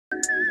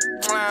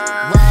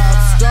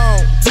Rob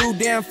Stone, 2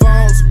 damn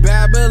phones,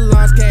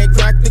 Babylons can't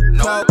crack the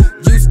code.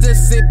 Used to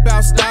sip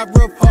out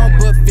styrofoam,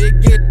 but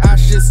figured I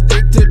should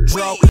stick to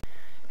dro.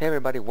 Hey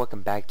everybody,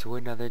 welcome back to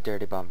another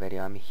Dirty Bomb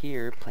video. I'm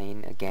here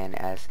playing again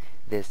as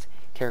this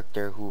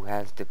character who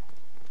has the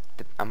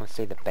I'm gonna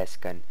say the best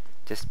gun.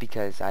 Just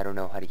because I don't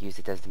know how to use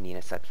it doesn't mean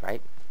as such,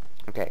 right?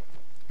 Okay,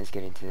 let's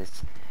get into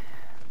this.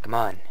 Come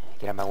on,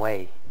 get out of my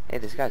way. Hey,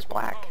 this guy's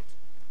black.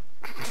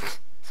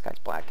 This guy's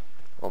black.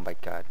 Oh my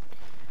god.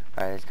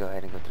 Alright, let's go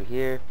ahead and go through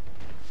here.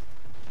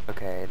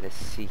 Okay, let's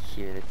see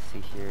here,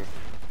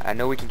 I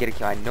know we can get a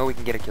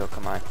kill,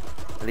 come on.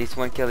 At least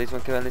one kill, Oh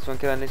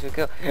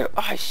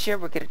shit,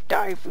 we're gonna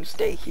die if we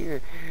stay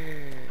here.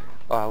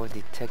 Oh, I was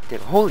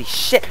detected. Holy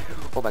shit!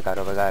 Oh my god.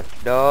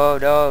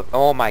 No.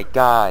 Oh my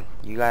god.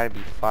 You gotta be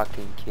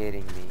fucking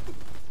kidding me.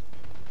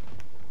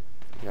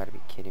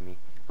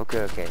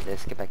 Okay,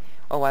 let's get back.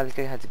 Oh wow, this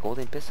guy has a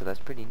golden pistol. That's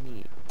pretty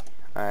neat.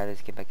 Alright,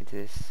 let's get back into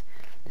this.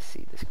 Let's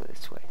see, let's go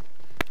this way.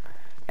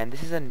 And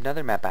this is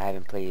another map I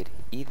haven't played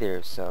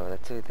either, so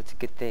that's a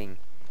good thing.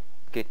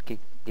 Good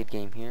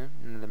game here.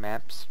 Another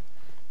maps.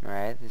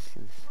 Alright,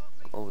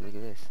 oh, look at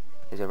this.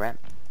 There's a ramp.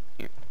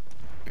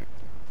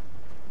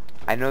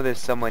 I know there's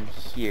someone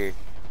here.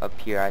 Up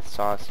here, I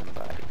saw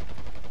somebody.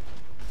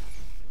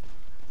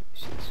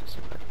 Shit,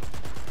 somebody.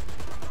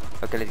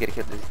 Okay, let's get a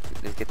kill.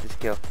 Let's get this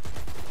kill.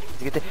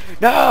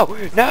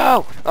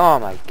 No! Oh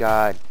my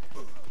god.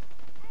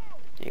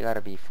 You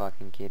gotta be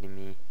fucking kidding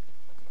me.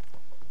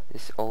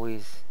 This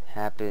always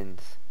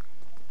happens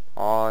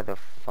all the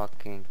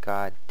fucking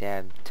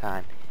goddamn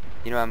time.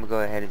 You know, I'm gonna go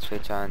ahead and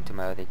switch on to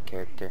my other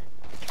character.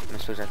 I'm gonna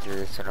switch on to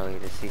this early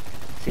to see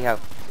how.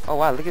 Oh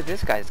wow, look at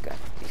this guy's gun.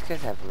 These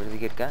guys have really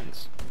good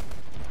guns.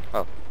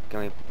 Oh,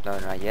 can we? No,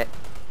 not yet.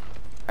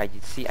 Alright,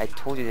 you see, I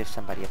told you there's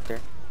somebody up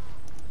there.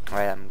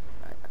 Alright,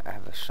 I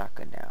have a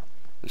shotgun now.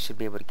 We should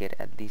be able to get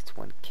at least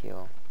one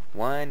kill.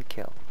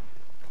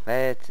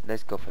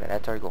 Let's go for that.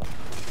 That's our goal.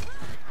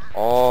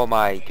 Oh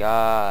my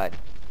god.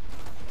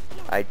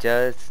 I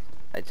just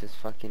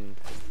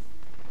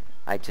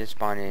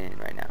spawned in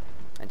right now.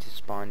 I just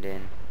spawned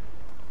in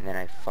and then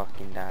I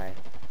fucking die.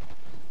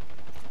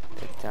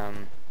 But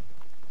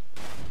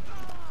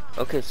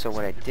okay, so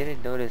what I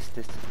didn't notice,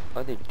 this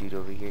other dude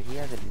over here, he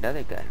has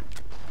another gun.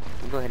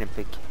 We'll go ahead and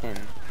pick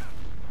him.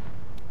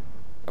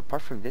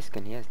 Apart from this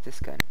gun, he has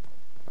this gun.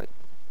 Wait,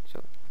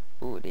 so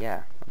ooh,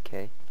 yeah,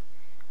 okay.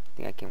 I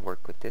think I can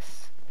work with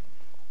this.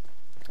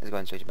 Let's go ahead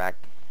and switch back.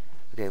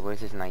 Okay,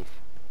 where's his knife?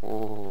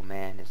 Oh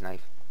man, his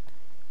knife.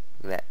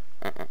 Look at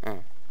that.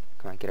 Come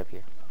on, get up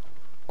here.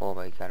 Oh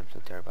my god, I'm so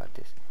terrible about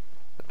this.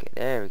 Okay,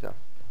 there we go.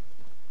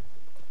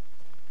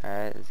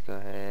 Alright, let's go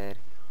ahead.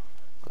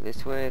 Go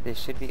this way. There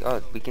should be.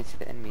 Oh, we can see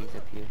the enemies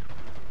up here.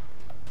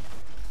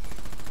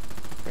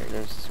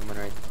 There's someone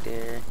right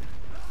there.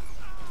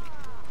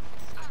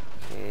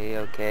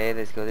 Okay,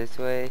 let's go this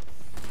way.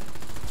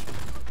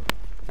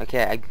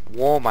 Okay,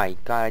 oh my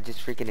god, I just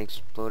freaking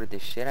exploded the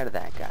shit out of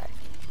that guy.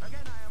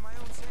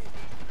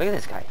 Look at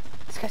this guy.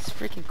 This guy's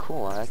freaking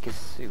cool. I like his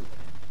suit.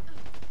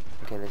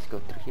 Okay, let's go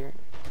through here.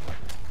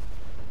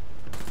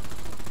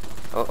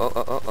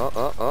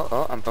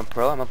 Oh, I'm a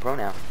pro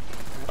now.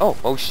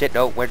 Oh shit,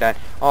 no, we're done.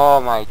 Oh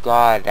my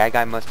god, that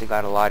guy must have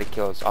got a lot of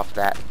kills off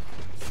that.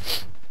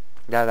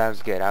 That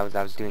was good. I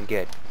was doing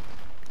good.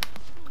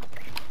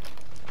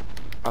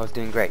 I was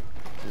doing great.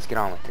 Let's get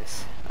on with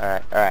this.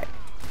 Alright.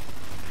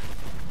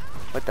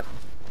 What the?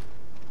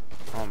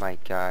 Oh my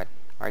god.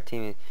 Our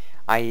team is...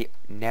 I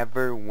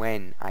never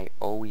win. I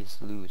always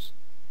lose.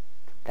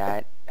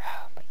 That...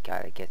 Oh my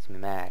god, it gets me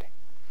mad.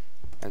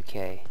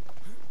 Okay.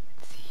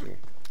 Let's see here.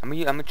 I'm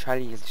gonna try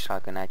to use the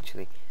shotgun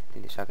actually. I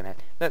think the shotgun has...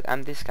 Look,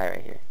 I'm this guy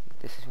right here.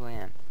 This is who I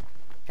am.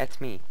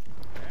 That's me.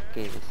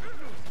 Okay, this...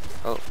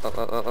 Oh,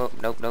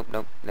 nope.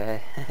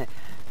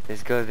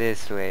 Let's go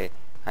this way.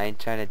 I ain't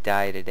trying to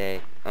die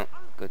today. Oh,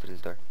 go through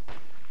this door.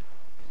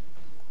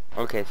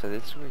 Okay, so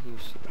this is where he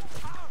was shooting.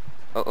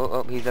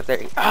 Oh, he's up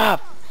there. Ah,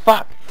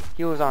 fuck!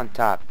 He was on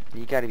top.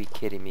 You gotta be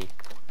kidding me.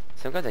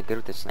 Some guys are good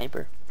with the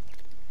sniper.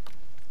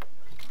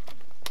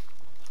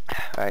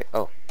 Alright,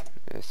 oh.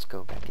 Let's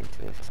go back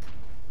into this.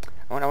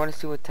 I want to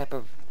see what type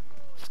of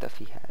stuff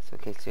he has.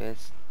 Okay, so he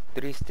has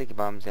 3 sticky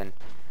bombs and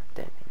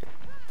detonator.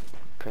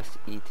 Press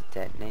E to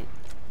detonate.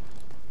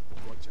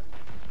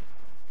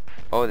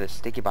 Oh, the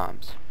sticky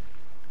bombs.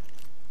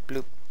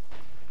 Bloop.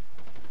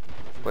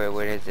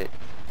 Where is it?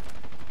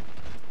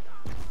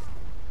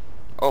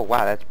 Oh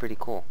wow, that's pretty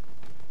cool.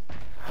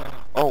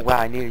 Oh wow,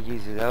 I need to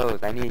use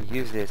those. I need to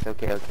use this.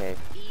 Okay.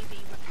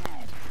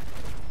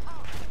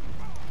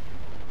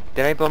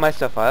 Did I blow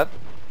myself up?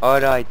 Oh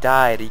no, I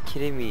died. Are you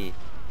kidding me?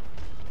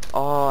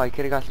 Oh, I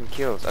could have got some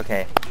kills.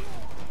 Okay.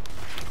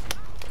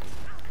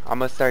 I'm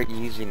gonna start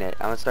using it.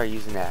 that. I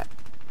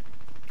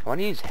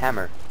want to use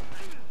hammer.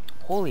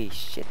 Holy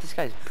shit, this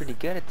guy's pretty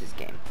good at this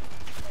game.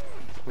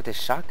 With a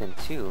shotgun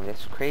too.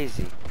 That's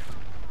crazy.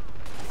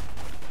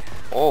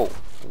 Oh,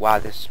 wow,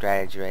 this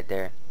strategy right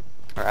there.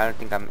 Or I don't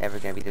think I'm ever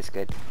gonna be this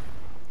good.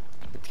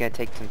 It's gonna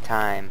take some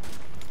time.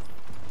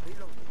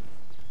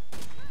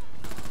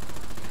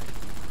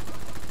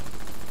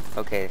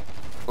 Okay.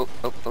 Oh,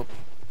 oh, oh.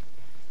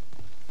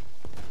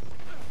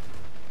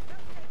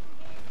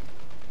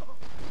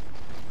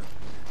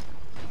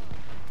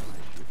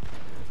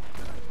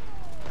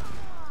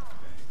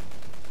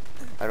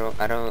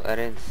 I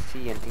didn't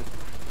see anything.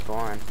 Go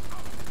on.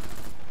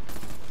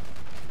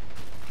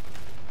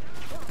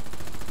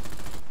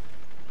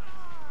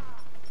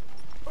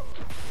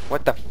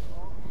 What the?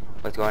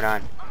 What's going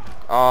on?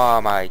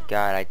 Oh my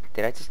god!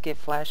 Did I just get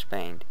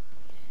flashbanged?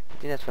 I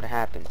think that's what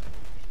happened.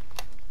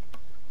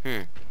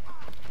 This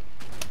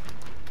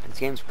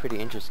game's pretty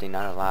interesting,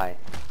 not a lie.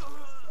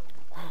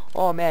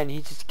 Oh man,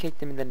 he just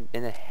kicked him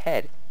in the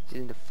head, just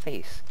in the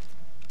face.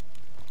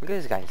 Look at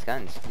this guy's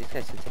guns. These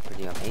guys seem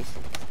pretty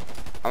amazing.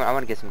 I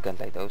want to get some guns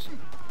like those.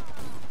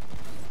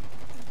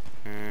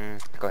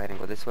 Go ahead and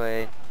go this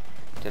way.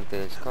 Jump to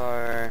this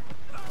car.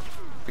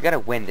 We gotta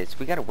win this.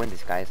 We gotta win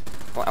this, guys.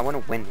 Well, I want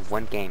to win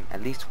one game.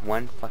 At least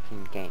one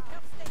fucking game.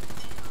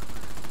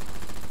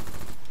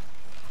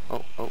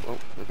 Oh, oh, oh.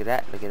 Look at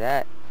that. Look at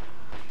that.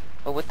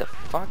 Oh, what the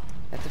fuck?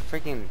 That's a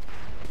freaking...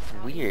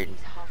 It's weird.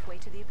 Halfway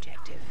to the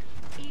objective.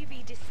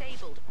 EV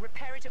disabled.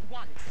 Repair it at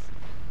once.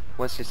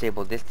 What's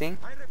disabled? This thing?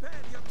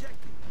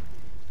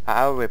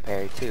 I'll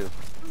repair it too.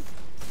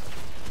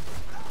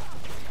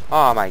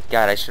 Oh my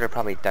god, I should have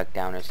probably ducked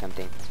down or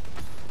something.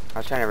 I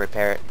was trying to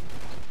repair it.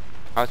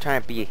 I was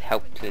trying to be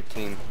help to the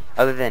team,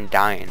 other than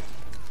dying.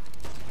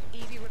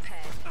 EV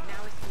repaired. Now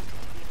it's moving to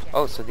the objective.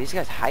 Oh, so these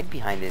guys hide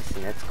behind this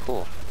thing. That's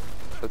cool.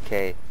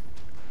 Okay,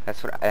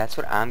 that's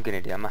what I'm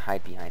gonna do. I'm gonna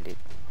hide behind it.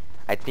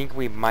 I think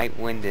we might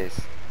win this.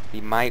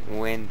 We might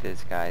win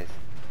this, guys.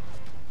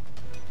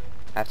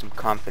 I have some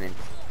confidence.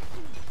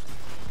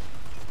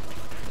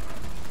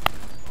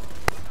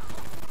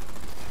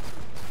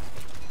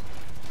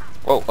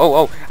 Oh, oh,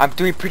 oh! I'm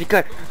doing pretty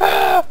good.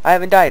 I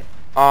haven't died.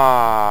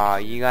 Aw,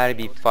 you gotta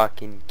be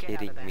fucking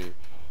kidding me.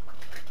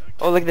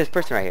 Oh, look at this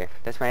person right here.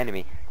 That's my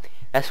enemy.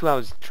 That's who I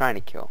was trying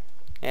to kill.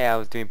 Yeah, I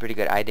was doing pretty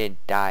good. I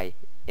didn't die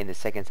in the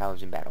seconds I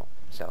was in battle.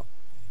 So,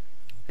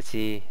 let's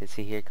see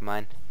here. Come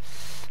on.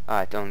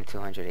 It's only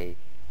 208.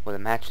 Well, the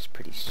match was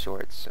pretty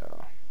short,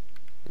 so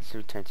let's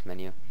return to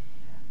menu.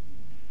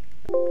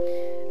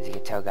 As you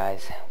can tell,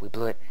 guys, we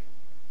blew it.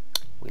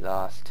 We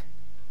lost.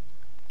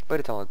 But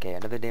it's all okay.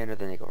 Another day,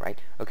 another nickel, right?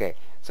 Okay,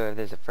 so if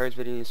there's a first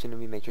video soon to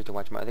me, make sure to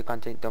watch my other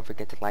content. Don't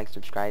forget to like,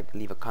 subscribe,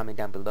 leave a comment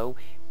down below.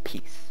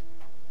 Peace.